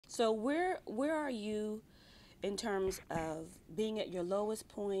So where are you in terms of being at your lowest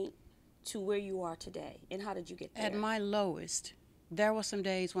point to where you are today, and how did you get At there? my lowest, there were some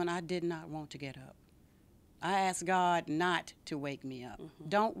days when I did not want to get up. I asked God not to wake me up. Hmm.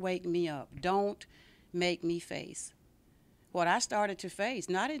 Don't wake me up. Don't make me face what I started to face,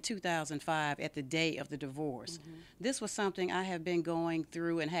 not in 2005 at the day of the divorce. Hmm. This was something I have been going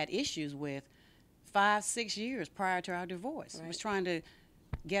through and had issues with 5, 6 years prior to our divorce. I was Right. trying to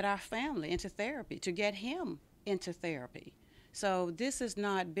get our family into therapy, to get him into therapy. So this has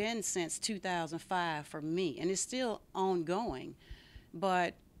not been since 2005 for me, and it's still ongoing.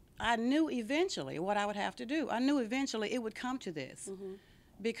 But I knew eventually what I would have to do. I knew eventually it would come to this Hmm.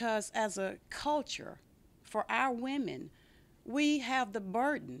 because as a culture, for our women, we have the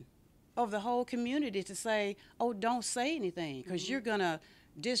burden of the whole community to say, oh, don't say anything because Hmm. you're going to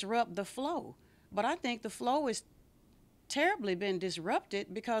disrupt the flow. But I think the flow is terribly been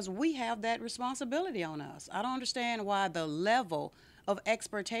disrupted because we have that responsibility on us. I don't understand why the level of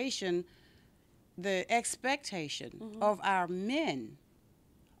expectation, the expectation Hmm. of our men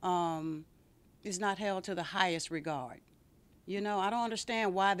um, is not held to the highest regard. You know, I don't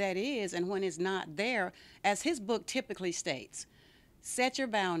understand why that is, and when it's not there, as his book typically states, set your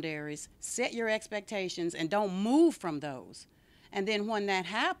boundaries, set your expectations, and don't move from those. And then when that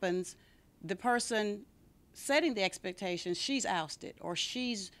happens, the person setting the expectations, she's ousted or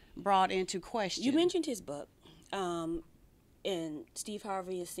she's brought into You question. mentioned his book, um, and Steve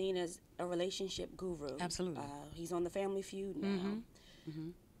Harvey is seen as a relationship guru. Absolutely. He's on the Family Feud now. Mm-hmm. Mm-hmm.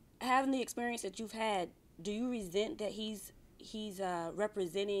 Having the experience that you've had, do you resent that he's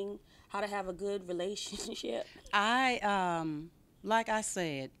representing how to have a good relationship? Like I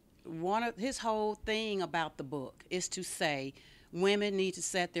said, one of his whole thing about the book is to say women need to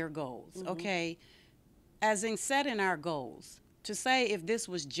set their goals. Hmm. Okay, as in setting our goals. To say if this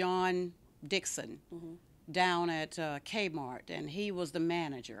was John Dixon Hmm. down at Kmart and he was the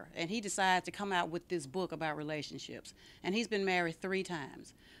manager and he decided to come out with this book about relationships and he's been married 3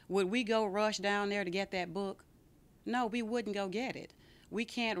 times, would we go rush down there to get that book? No, we wouldn't go get it. We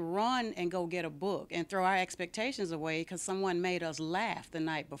can't run and go get a book and throw our expectations away because someone made us laugh the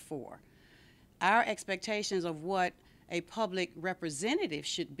night before. Our expectations of what a public representative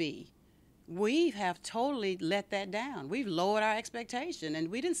should be, we have totally let that down. We've lowered our expectation. And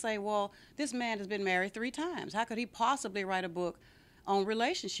we didn't say, well, this man has been married 3 times. How could he possibly write a book on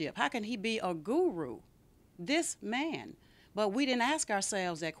relationship? How can he be a guru? This man. But we didn't ask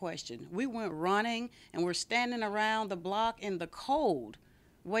ourselves that question. We went running and we're standing around the block in the cold,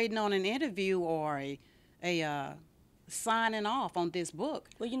 waiting on an interview or a signing off on this book.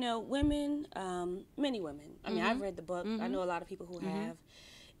 Well, women, many women. I mean, Mm-hmm. I've read the book. I Mm-hmm. know a lot of people who Mm-hmm. have.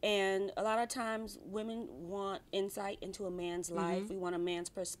 And a lot of times women want insight into a man's life. Mm-hmm. We want a man's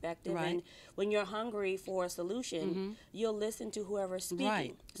perspective. Right. And when you're hungry for a solution, Mm-hmm. you'll listen to whoever's speaking.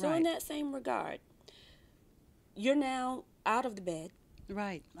 Right. So, in Right. that same regard, you're now out of the bed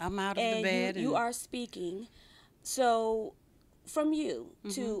Right. I'm out of the and bed you and are speaking. So, from you mm-hmm.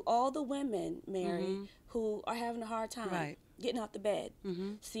 to all the women, Mary, Mm-hmm. who are having a hard time Right. getting out the bed,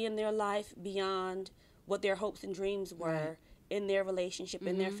 Mm-hmm. seeing their life beyond what their hopes and dreams were Right. in their relationship,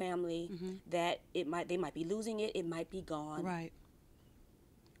 in their Mm-hmm. family, Mm-hmm. that they might be losing it, it might be gone. Right.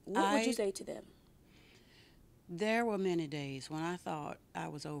 What would you I say to them? There were many days when I thought I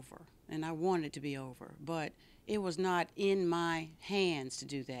was over and I wanted it to be over, but it was not in my hands to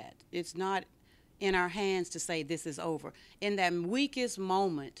do that. It's not in our hands to say this is over. In that weakest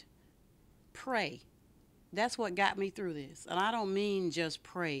moment, pray. That's what got me through this. And I don't mean just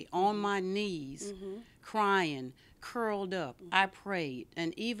pray. On my knees, Mm-hmm. crying, curled up, I prayed.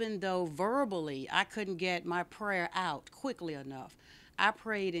 And even though verbally I couldn't get my prayer out quickly enough, I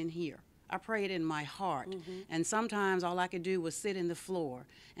prayed in here. I prayed in my heart. Mm-hmm. And sometimes all I could do was sit in the floor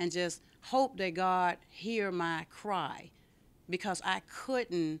and just hope that God hear my cry because I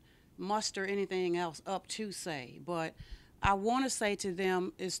couldn't muster anything else up to say. But I want to say to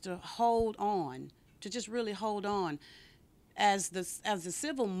them is to hold on, to just really hold on. As the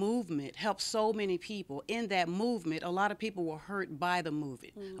civil movement helped so many people, in that movement, a lot of people were hurt by the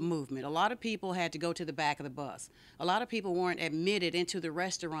movement. A lot of people had to go to the back of the bus. A lot of people weren't admitted into the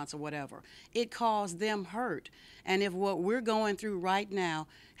restaurants or whatever. It caused them hurt. And if what we're going through right now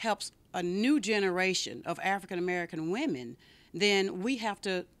helps a new generation of African American women, then we have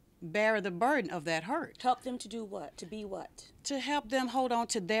to bear the burden of that hurt. Help them to do what? To be what? To help them hold on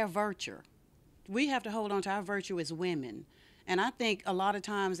to their virtue. We have to hold on to our virtue as women. And I think a lot of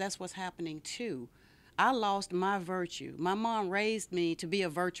times that's what's happening too. I lost my virtue. My mom raised me to be a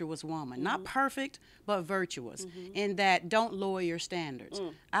virtuous woman. Not perfect, but virtuous. In that, don't lower your standards.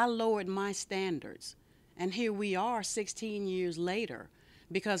 I lowered my standards. And here we are 16 years later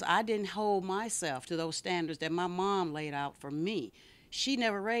because I didn't hold myself to those standards that my mom laid out for me. She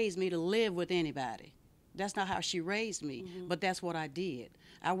never raised me to live with anybody. That's not how she raised me, but that's what I did.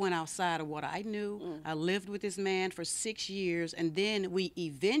 I went outside of what I knew. I lived with this man for 6 years, and then we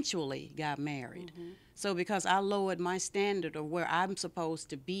eventually got married. So because I lowered my standard of where I'm supposed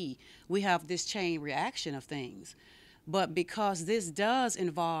to be, we have this chain reaction of things. But because this does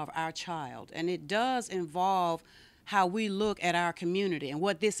involve our child, and it does involve how we look at our community and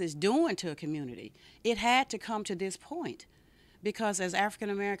what this is doing to a community, it had to come to this point. Because as African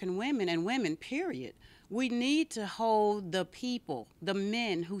American women and women, period, we need to hold the people, the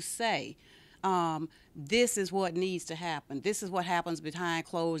men who say, this is what needs to happen. This is what happens behind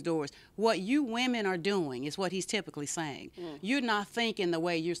closed doors. What you women are doing is what he's typically saying. You're not thinking the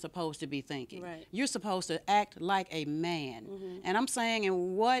way you're supposed to be thinking. Right. You're supposed to act like a man. And I'm saying,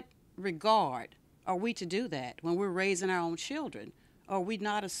 in what regard are we to do that when we're raising our own children? Are we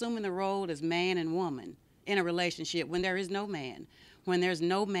not assuming the role as man and woman in a relationship when there is no man? When there's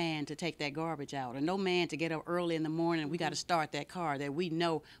no man to take that garbage out, or no man to get up early in the morning, we got to start that car that we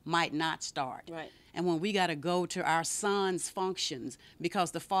know might not start. Right. And when we got to go to our son's functions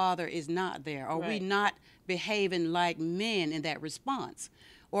because the father is not there, or we not behaving like men in that response,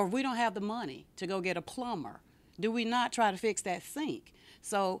 or if we don't have the money to go get a plumber, do we not try to fix that sink?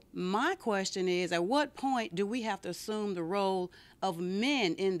 So my question is, at what point do we have to assume the role of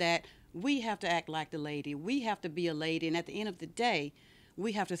men in that? We have to act like the lady. We have to be a lady. And at the end of the day,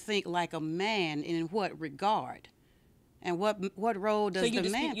 we have to think like a man. In what regard? And what role does the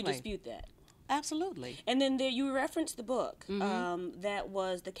man play? You dispute that? Absolutely. And then there you referenced the book that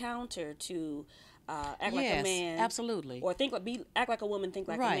was the counter to Act Like a Man. Absolutely. Or Act Like a Woman, Think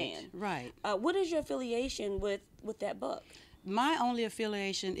Like a Man. Right. What is your affiliation with that book? My only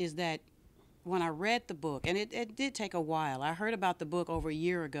affiliation is that when I read the book, and it did take a while. I heard about the book over a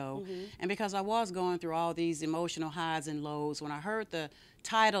year ago, and because I was going through all these emotional highs and lows, when I heard the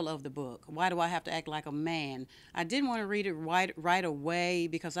title of the book, Why Do I Have to Act Like a Man, I didn't want to read it right away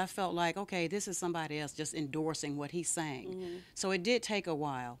because I felt like, okay, this is somebody else just endorsing what he's saying. So it did take a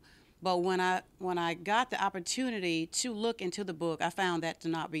while. But when I got the opportunity to look into the book, I found that to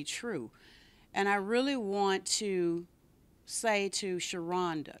not be true. And I really want to say to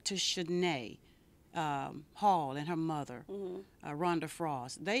Sharonda, to Shanae Hall and her mother, Rhonda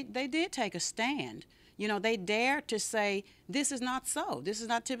Frost, they did take a stand. You know, they dared to say, this is not so. This is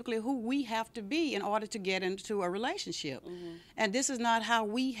not typically who we have to be in order to get into a relationship. And this is not how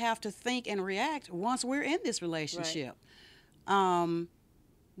we have to think and react once we're in this relationship. Right.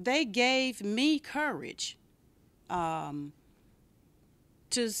 They gave me courage to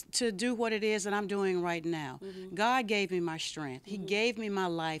do what it is that I'm doing right now. God gave me my strength. He gave me my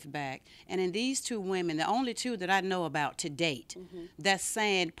life back. And in these two women, the only two that I know about to date, that's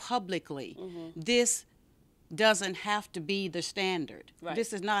saying publicly, this doesn't have to be the standard. Right.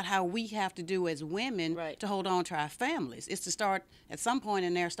 This is not how we have to do as women to hold on to our families. It's to start, at some point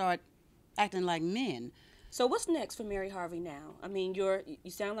in there, start acting like men. So what's next for Mary Harvey now? I mean, you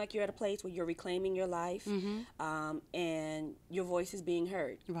sound like you're at a place where you're reclaiming your life, and your voice is being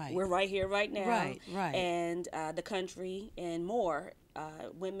heard. Right. We're right here, right now. Right. And the country and more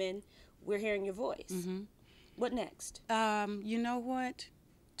women, we're hearing your voice. What next? You know what?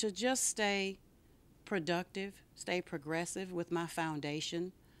 To just stay productive, stay progressive with my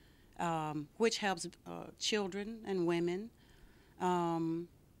foundation, which helps children and women.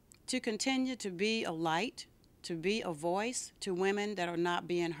 To continue to be a light, to be a voice to women that are not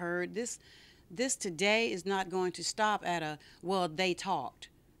being heard. This today is not going to stop at they talked.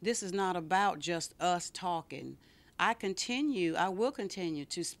 This is not about just us talking. I will continue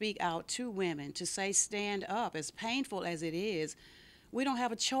to speak out to women, to say stand up. As painful as it is, we don't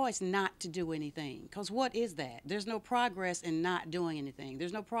have a choice not to do anything. Because what is that? There's no progress in not doing anything.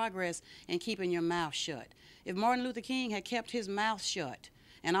 There's no progress in keeping your mouth shut. If Martin Luther King had kept his mouth shut,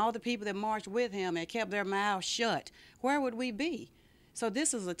 and all the people that marched with him had kept their mouths shut, where would we be? So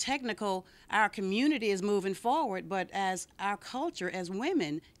this is our community is moving forward, but as our culture, as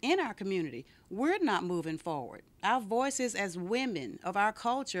women in our community, we're not moving forward. Our voices as women of our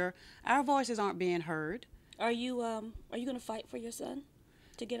culture, our voices aren't being heard. Are you going to fight for your son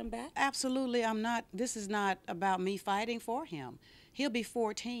to get him back? Absolutely, I'm not. This is not about me fighting for him. He'll be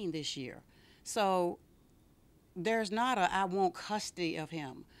 14 this year. So there's not I want custody of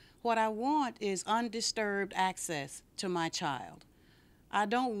him. What I want is undisturbed access to my child. I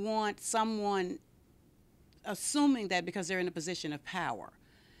don't want someone assuming that because they're in a position of power,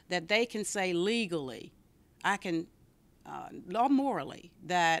 that they can say legally, I can, or morally,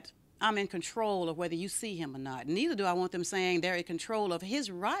 that I'm in control of whether you see him or not. Neither do I want them saying they're in control of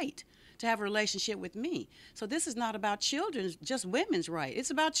his right to have a relationship with me. So this is not about children's, just women's right. It's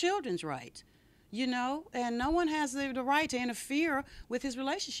about children's rights, you know, and no one has the right to interfere with his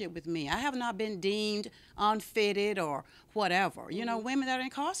relationship with me. I have not been deemed unfitted or whatever. You know, women that are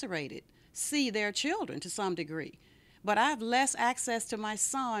incarcerated see their children to some degree. But I have less access to my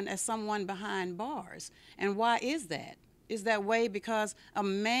son as someone behind bars. And why is that? Is that way because a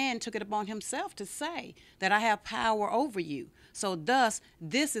man took it upon himself to say that I have power over you. So thus,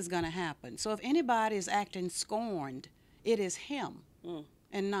 this is going to happen. So if anybody is acting scorned, it is him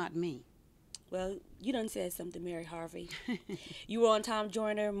and not me. Well, you done said something, Mary Harvey. You were on Tom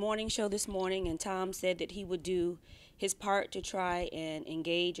Joyner morning show this morning, and Tom said that he would do his part to try and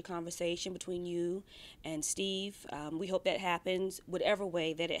engage a conversation between you and Steve. We hope that happens, whatever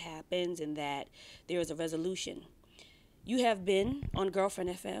way that it happens, and that there is a resolution. You have been on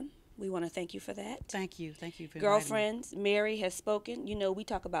Girlfriend FM. We want to thank you for that. Thank you. Thank you for Girlfriends, Mary has spoken. You know, we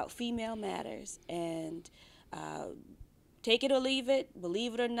talk about female matters, and take it or leave it,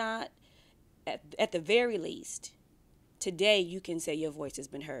 believe it or not, at the very least, today you can say your voice has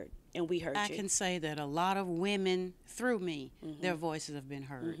been heard, and we heard you. I can say that a lot of women, through me, their voices have been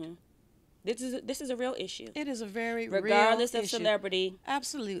heard. This is a real issue. It is a very regardless real of issue. Absolutely.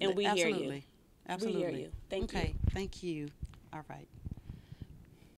 Absolutely. And we Absolutely. hear you. Absolutely. We hear you. Thank you. Okay. Thank you. All right.